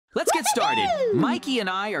Let's get started. Mikey and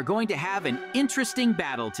I are going to have an interesting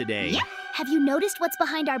battle today. Yep. Have you noticed what's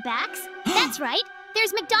behind our backs? That's right.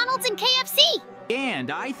 There's McDonald's and KFC.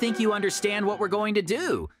 And I think you understand what we're going to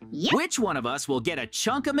do. Yep. Which one of us will get a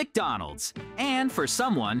chunk of McDonald's? And for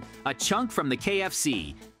someone, a chunk from the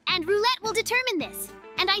KFC. And roulette will determine this.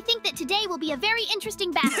 And I think that today will be a very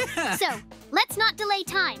interesting battle. So, let's not delay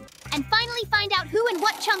time and finally find out who and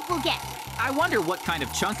what chunk we'll get. I wonder what kind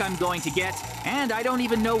of chunk I'm going to get, and I don't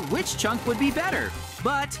even know which chunk would be better.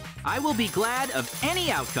 But I will be glad of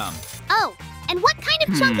any outcome. Oh, and what kind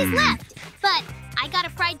of chunk is left? But I got a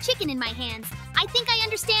fried chicken in my hands. I think I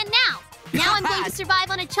understand now. Now I'm going to survive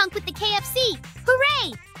on a chunk with the KFC.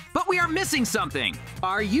 Hooray! But we are missing something.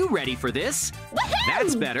 Are you ready for this? Woohoo!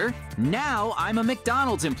 That's better. Now I'm a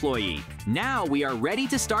McDonald's employee. Now we are ready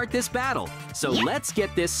to start this battle. So let's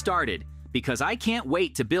get this started, because I can't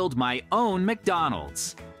wait to build my own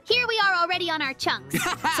McDonald's. Here we are already on our chunks.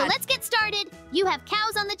 So let's get started. You have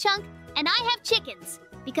cows on the chunk, and I have chickens,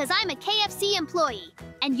 because I'm a KFC employee,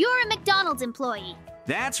 and you're a McDonald's employee.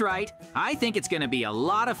 That's right. I think it's going to be a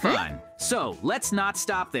lot of fun. So let's not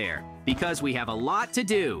stop there, because we have a lot to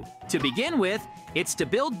do. To begin with, it's to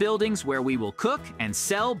build buildings where we will cook and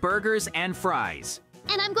sell burgers and fries.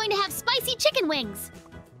 And I'm going to have spicy chicken wings.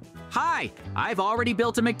 Hi, I've already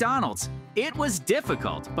built a McDonald's. It was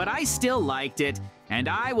difficult, but I still liked it. And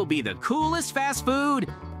I will be the coolest fast food.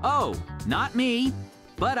 Oh, not me,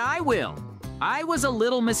 but I will. I was a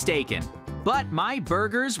little mistaken. But my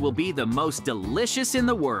burgers will be the most delicious in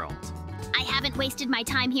the world. I haven't wasted my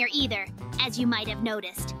time here either, as you might have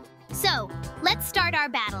noticed. So, let's start our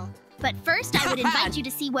battle. But first, I would invite you to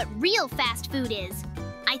see what real fast food is.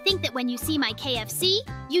 I think that when you see my KFC,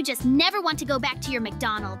 you just never want to go back to your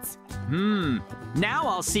McDonald's. Now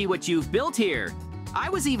I'll see what you've built here. I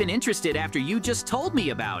was even interested after you just told me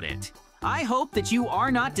about it. I hope that you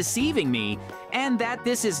are not deceiving me and that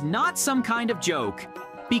this is not some kind of joke.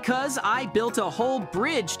 Because I built a whole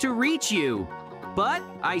bridge to reach you. But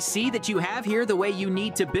I see that you have here the way you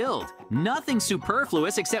need to build. Nothing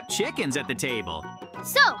superfluous except chickens at the table.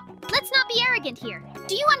 So, let's not be arrogant here.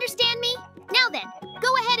 Do you understand me? Now then,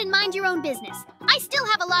 go ahead and mind your own business. I still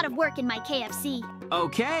have a lot of work in my KFC.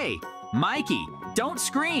 Okay. Mikey, don't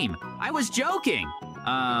scream. I was joking.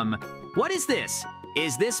 What is this?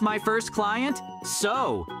 Is this my first client?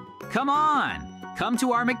 So, come on. Come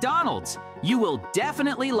to our McDonald's. You will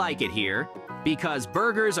definitely like it here, because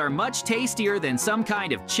burgers are much tastier than some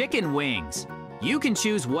kind of chicken wings. You can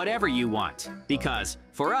choose whatever you want, because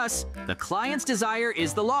for us, the client's desire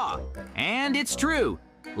is the law. And it's true.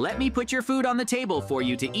 Let me put your food on the table for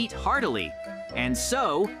you to eat heartily. And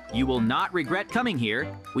so, you will not regret coming here.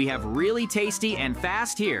 We have really tasty and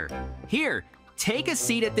fast here. Here, take a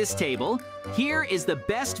seat at this table. Here is the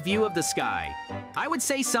best view of the sky. I would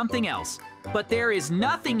say something else, but there is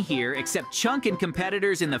nothing here except chunk and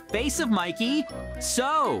competitors in the face of Mikey.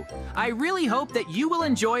 So, I really hope that you will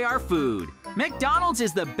enjoy our food. McDonald's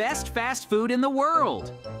is the best fast food in the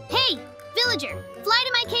world. Hey, villager, fly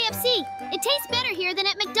to my KFC. It tastes better here than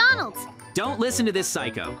at McDonald's. Don't listen to this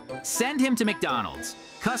psycho. Send him to McDonald's.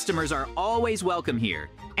 Customers are always welcome here.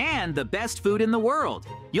 And the best food in the world.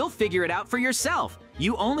 You'll figure it out for yourself.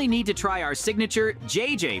 You only need to try our signature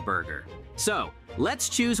JJ burger. So, let's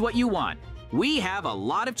choose what you want. We have a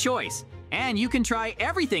lot of choice, and you can try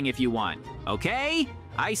everything if you want, okay?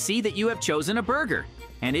 I see that you have chosen a burger,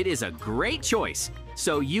 and it is a great choice,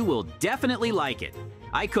 so you will definitely like it.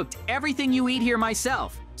 I cooked everything you eat here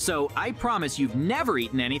myself, so I promise you've never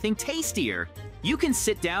eaten anything tastier. You can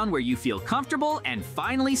sit down where you feel comfortable and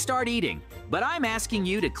finally start eating. But I'm asking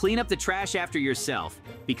you to clean up the trash after yourself,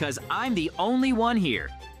 because I'm the only one here.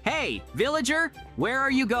 Hey, villager, where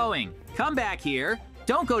are you going? Come back here.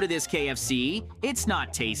 Don't go to this KFC. It's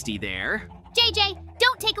not tasty there. JJ,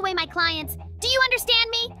 don't take away my clients. Do you understand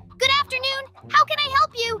me? Good afternoon. How can I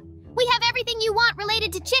help you? We have everything you want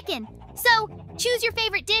related to chicken. So, choose your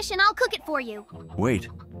favorite dish and I'll cook it for you. Wait,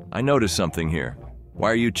 I noticed something here.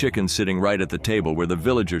 Why are you chickens sitting right at the table where the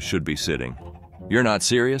villagers should be sitting? You're not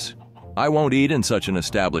serious? I won't eat in such an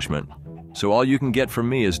establishment, so all you can get from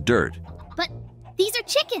me is dirt. But these are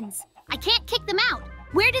chickens. I can't kick them out.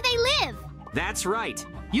 Where do they live? That's right.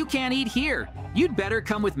 You can't eat here. You'd better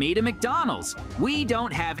come with me to McDonald's. We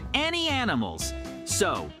don't have any animals.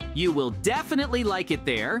 So, you will definitely like it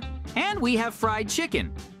there. And we have fried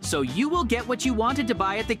chicken. So you will get what you wanted to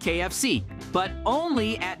buy at the KFC, but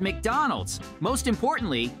only at McDonald's. Most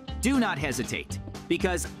importantly, do not hesitate,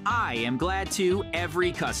 because I am glad to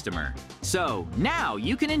every customer. So now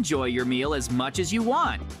you can enjoy your meal as much as you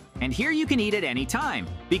want. And here you can eat at any time,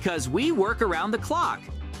 because we work around the clock.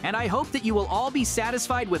 and I hope that you will all be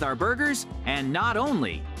satisfied with our burgers, and not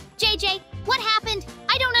only. JJ, what happened?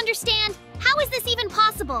 I don't understand. How is this even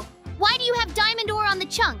possible? Why do you have diamond ore on the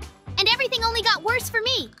chunk? And everything only got worse for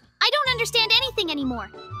me. I don't understand anything anymore,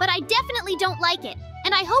 but I definitely don't like it,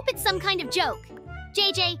 and I hope it's some kind of joke.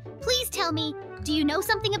 JJ, please tell me, do you know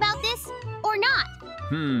something about this, or not?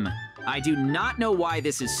 I do not know why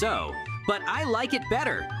this is so, but I like it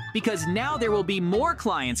better, because now there will be more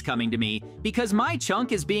clients coming to me because my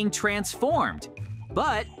chunk is being transformed.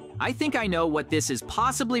 But I think I know what this is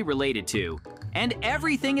possibly related to, and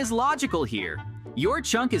everything is logical here. Your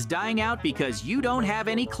chunk is dying out because you don't have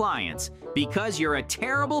any clients, because you're a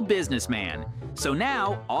terrible businessman. So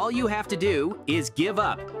now all you have to do is give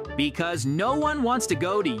up, because no one wants to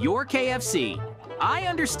go to your KFC. I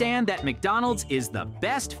understand that McDonald's is the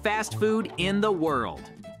best fast food in the world.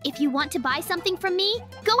 If you want to buy something from me,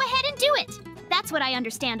 go ahead and do it. That's what I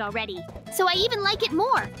understand already. So I even like it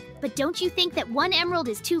more. But don't you think that 1 emerald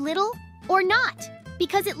is too little? Or not?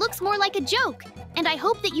 Because it looks more like a joke. And I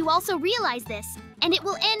hope that you also realize this, and it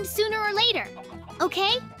will end sooner or later.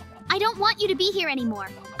 Okay? I don't want you to be here anymore.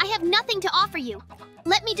 I have nothing to offer you.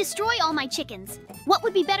 Let me destroy all my chickens. What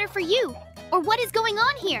would be better for you? Or what is going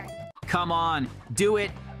on here? Come on, do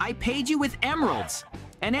it. I paid you with emeralds.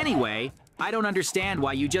 And anyway, I don't understand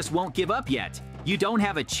why you just won't give up yet. You don't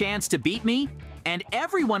have a chance to beat me? And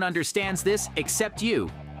everyone understands this except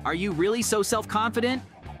you. Are you really so self-confident?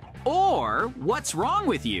 Or what's wrong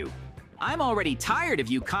with you? I'm already tired of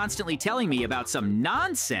you constantly telling me about some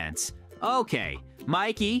nonsense. Okay,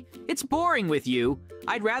 Mikey, it's boring with you.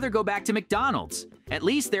 I'd rather go back to McDonald's. At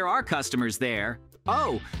least there are customers there.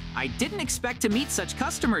 Oh, I didn't expect to meet such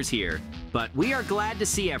customers here, but we are glad to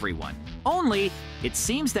see everyone. Only, it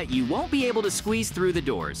seems that you won't be able to squeeze through the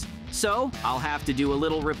doors, so I'll have to do a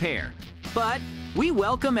little repair. But we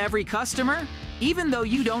welcome every customer, even though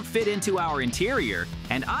you don't fit into our interior,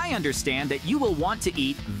 and I understand that you will want to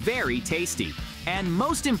eat very tasty, and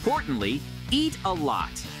most importantly, eat a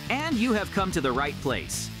lot. And you have come to the right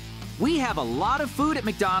place. We have a lot of food at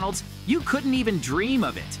McDonald's, you couldn't even dream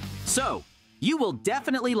of it. So, you will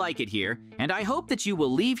definitely like it here, and I hope that you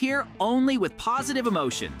will leave here only with positive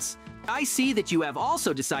emotions. I see that you have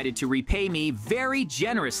also decided to repay me very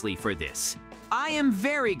generously for this. I am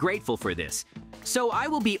very grateful for this, so I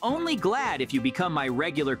will be only glad if you become my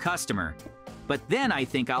regular customer. But then I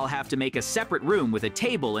think I'll have to make a separate room with a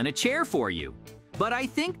table and a chair for you. But I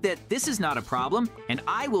think that this is not a problem, and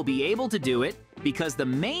I will be able to do it because the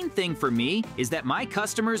main thing for me is that my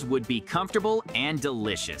customers would be comfortable and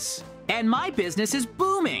delicious. And my business is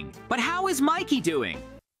booming. But how is Mikey doing?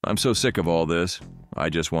 I'm so sick of all this. I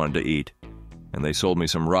just wanted to eat. And they sold me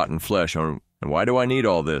some rotten flesh. And why do I need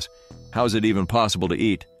all this? How is it even possible to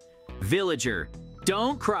eat? Villager,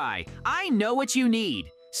 don't cry. I know what you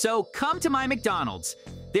need. So come to my McDonald's.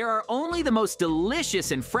 There are only the most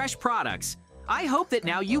delicious and fresh products. I hope that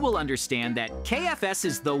now you will understand that KFS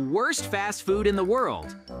is the worst fast food in the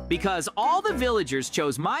world because all the villagers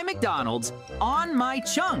chose my McDonald's on my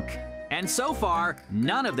chunk. And so far,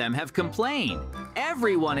 none of them have complained.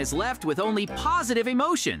 Everyone is left with only positive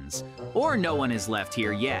emotions. Or no one is left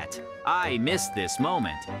here yet. I missed this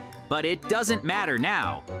moment. But it doesn't matter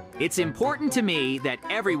now. It's important to me that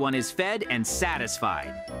everyone is fed and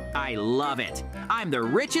satisfied. I love it. I'm the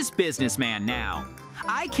richest businessman now.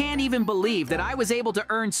 I can't even believe that I was able to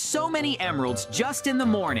earn so many emeralds just in the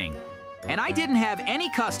morning. And I didn't have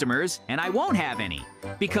any customers, and I won't have any,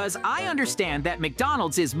 because I understand that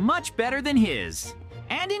McDonald's is much better than his.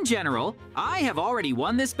 And in general, I have already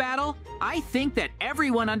won this battle. I think that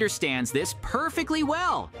everyone understands this perfectly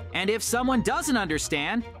well. And if someone doesn't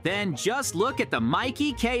understand, then just look at the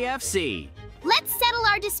Mikey KFC. Let's settle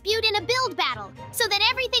our dispute in a build battle, so that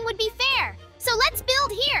everything would be fair. So let's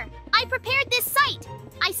build here. I prepared this site.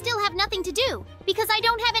 I still have nothing to do, because I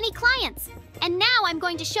don't have any clients. And now I'm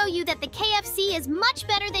going to show you that the KFC is much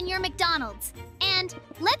better than your McDonald's. And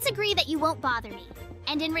let's agree that you won't bother me.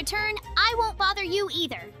 And in return, I won't bother you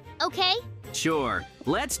either, okay? Sure,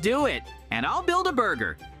 let's do it. And I'll build a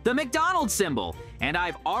burger, the McDonald's symbol, and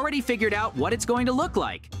I've already figured out what it's going to look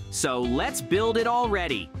like. So let's build it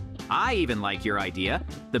already. I even like your idea.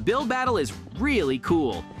 The build battle is really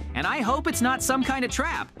cool, and I hope it's not some kind of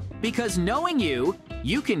trap, because knowing you,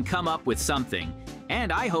 you can come up with something.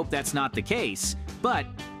 And I hope that's not the case, but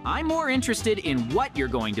I'm more interested in what you're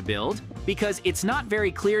going to build, because it's not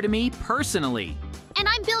very clear to me personally. And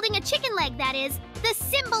I'm building a chicken leg that is the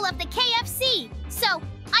symbol of the KFC. So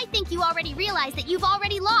I think you already realize that you've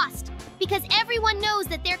already lost, because everyone knows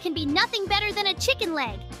that there can be nothing better than a chicken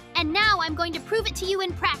leg. And now I'm going to prove it to you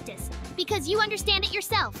in practice, because you understand it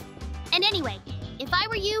yourself. And anyway, if I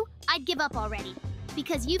were you, I'd give up already,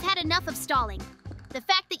 because you've had enough of stalling. The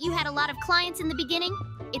fact that you had a lot of clients in the beginning,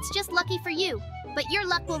 it's just lucky for you, but your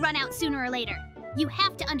luck will run out sooner or later. You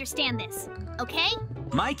have to understand this, okay?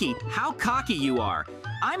 Mikey, how cocky you are.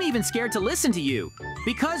 I'm even scared to listen to you,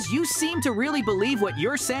 because you seem to really believe what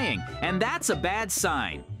you're saying, and that's a bad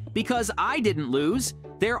sign. Because I didn't lose.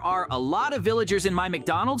 There are a lot of villagers in my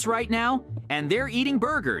McDonald's right now, and they're eating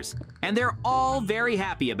burgers, and they're all very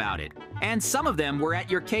happy about it. And some of them were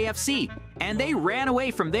at your KFC, and they ran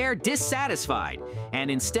away from there dissatisfied.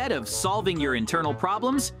 And instead of solving your internal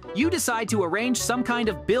problems, you decide to arrange some kind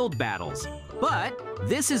of build battles. But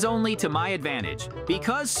this is only to my advantage,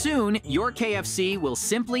 because soon your KFC will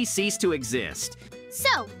simply cease to exist.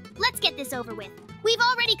 So, let's get this over with. We've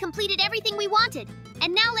already completed everything we wanted,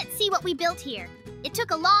 and now let's see what we built here. It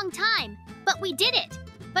took a long time, but we did it.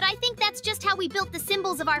 But I think that's just how we built the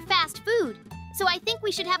symbols of our fast food. So I think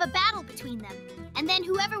we should have a battle between them. And then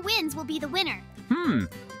whoever wins will be the winner.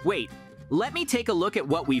 Wait, let me take a look at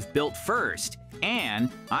what we've built first. And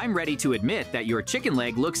I'm ready to admit that your chicken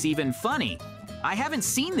leg looks even funny. I haven't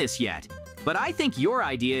seen this yet, but I think your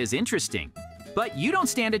idea is interesting. But you don't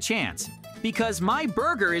stand a chance, because my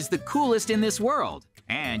burger is the coolest in this world.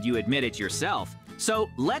 And you admit it yourself. So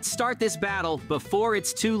let's start this battle before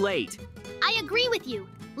it's too late. I agree with you.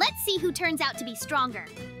 Let's see who turns out to be stronger.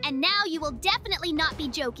 And now you will definitely not be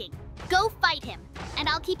joking. Go fight him, and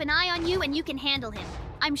I'll keep an eye on you and you can handle him.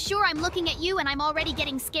 I'm sure I'm looking at you and I'm already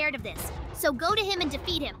getting scared of this. So go to him and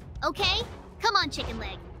defeat him, okay? Come on, chicken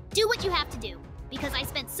leg. Do what you have to do, because I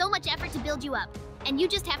spent so much effort to build you up, and you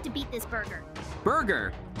just have to beat this burger.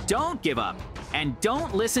 Burger, don't give up, and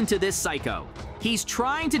don't listen to this psycho. He's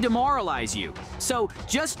trying to demoralize you, so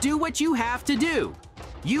just do what you have to do.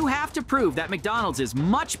 You have to prove that McDonald's is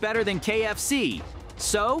much better than KFC.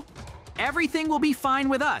 So, everything will be fine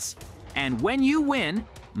with us. And when you win,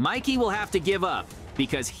 Mikey will have to give up,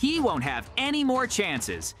 because he won't have any more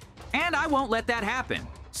chances. And I won't let that happen.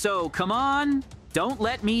 So come on, don't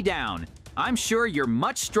let me down. I'm sure you're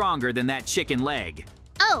much stronger than that chicken leg.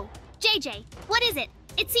 Oh, JJ, what is it?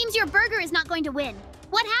 It seems your burger is not going to win.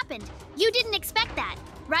 What happened? You didn't expect that,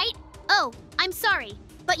 right? Oh, I'm sorry,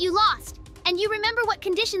 but you lost. And you remember what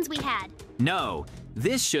conditions we had. No,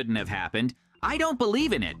 this shouldn't have happened. I don't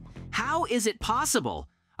believe in it. How is it possible?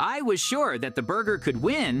 I was sure that the burger could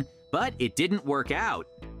win, but it didn't work out.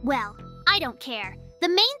 Well, I don't care. The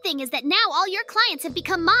main thing is that now all your clients have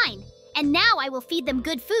become mine. And now I will feed them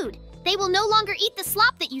good food. They will no longer eat the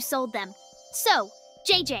slop that you sold them. So,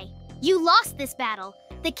 JJ, you lost this battle.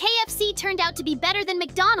 The KFC turned out to be better than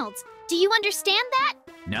McDonald's. Do you understand that?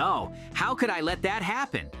 No, how could I let that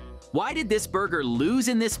happen? Why did this burger lose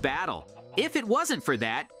in this battle? If it wasn't for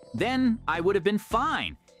that, then I would have been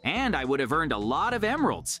fine, and I would have earned a lot of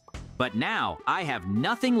emeralds. But now I have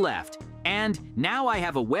nothing left, and now I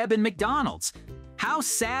have a web in McDonald's. How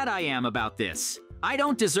sad I am about this. I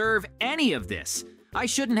don't deserve any of this. I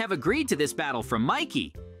shouldn't have agreed to this battle from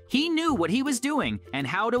Mikey. He knew what he was doing and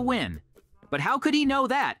how to win. But how could he know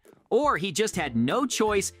that? Or he just had no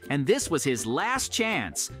choice and this was his last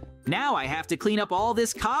chance. Now I have to clean up all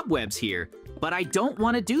this cobwebs here, but I don't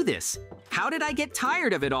want to do this. How did I get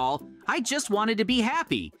tired of it all? I just wanted to be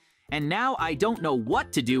happy. And now I don't know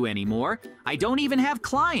what to do anymore. I don't even have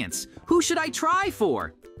clients. Who should I try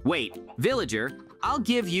for? Wait, villager, I'll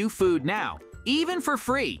give you food now, even for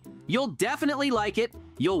free. You'll definitely like it,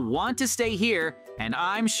 you'll want to stay here, and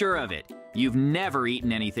I'm sure of it. You've never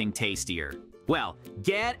eaten anything tastier. Well,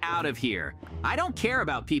 get out of here. I don't care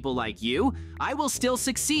about people like you. I will still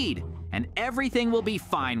succeed, and everything will be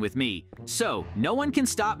fine with me. So, no one can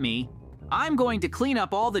stop me. I'm going to clean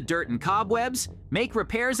up all the dirt and cobwebs, make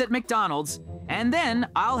repairs at McDonald's, and then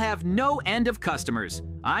I'll have no end of customers.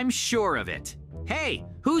 I'm sure of it. Hey,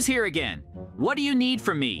 who's here again? What do you need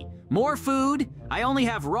from me? More food? I only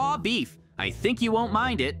have raw beef. I think you won't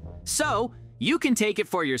mind it. So, you can take it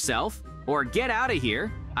for yourself, or get out of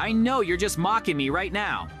here. I know you're just mocking me right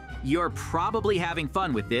now. You're probably having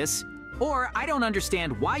fun with this, or I don't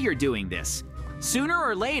understand why you're doing this. Sooner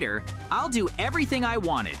or later, I'll do everything I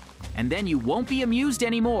wanted, and then you won't be amused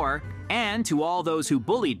anymore. And to all those who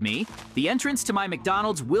bullied me, the entrance to my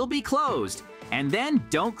McDonald's will be closed. And then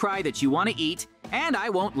don't cry that you want to eat, and I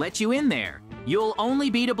won't let you in there. You'll only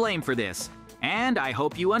be to blame for this. And I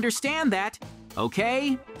hope you understand that,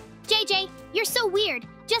 okay? JJ, you're so weird.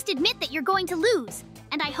 Just admit that you're going to lose.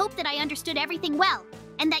 And I hope that I understood everything well,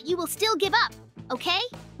 and that you will still give up, okay?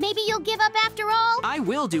 Maybe you'll give up after all? I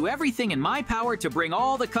will do everything in my power to bring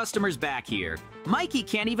all the customers back here. Mikey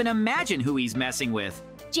can't even imagine who he's messing with.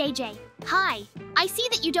 JJ, hi. I see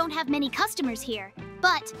that you don't have many customers here.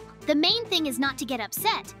 But the main thing is not to get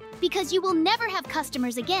upset, because you will never have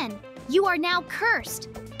customers again. You are now cursed.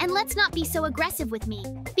 And let's not be so aggressive with me,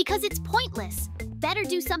 because it's pointless. Better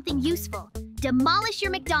do something useful. Demolish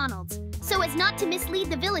your McDonald's, so as not to mislead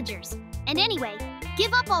the villagers. And anyway,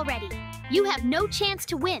 give up already. You have no chance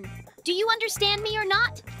to win. Do you understand me or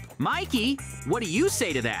not? Mikey, what do you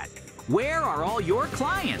say to that? Where are all your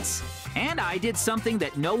clients? And I did something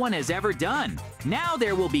that no one has ever done. Now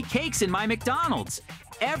there will be cakes in my McDonald's.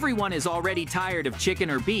 Everyone is already tired of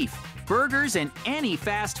chicken or beef, burgers, and any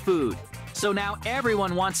fast food. So now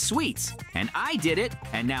everyone wants sweets. And I did it,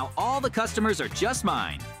 and now all the customers are just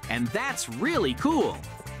mine. And that's really cool.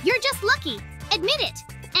 You're just lucky. Admit it.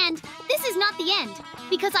 And this is not the end,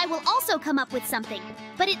 because I will also come up with something.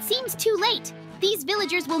 But it seems too late. These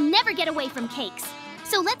villagers will never get away from cakes.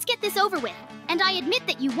 So let's get this over with. And I admit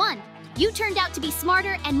that you won. You turned out to be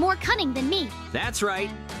smarter and more cunning than me. That's right.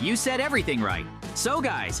 You said everything right. So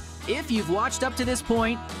guys, if you've watched up to this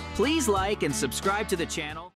point, please like and subscribe to the channel.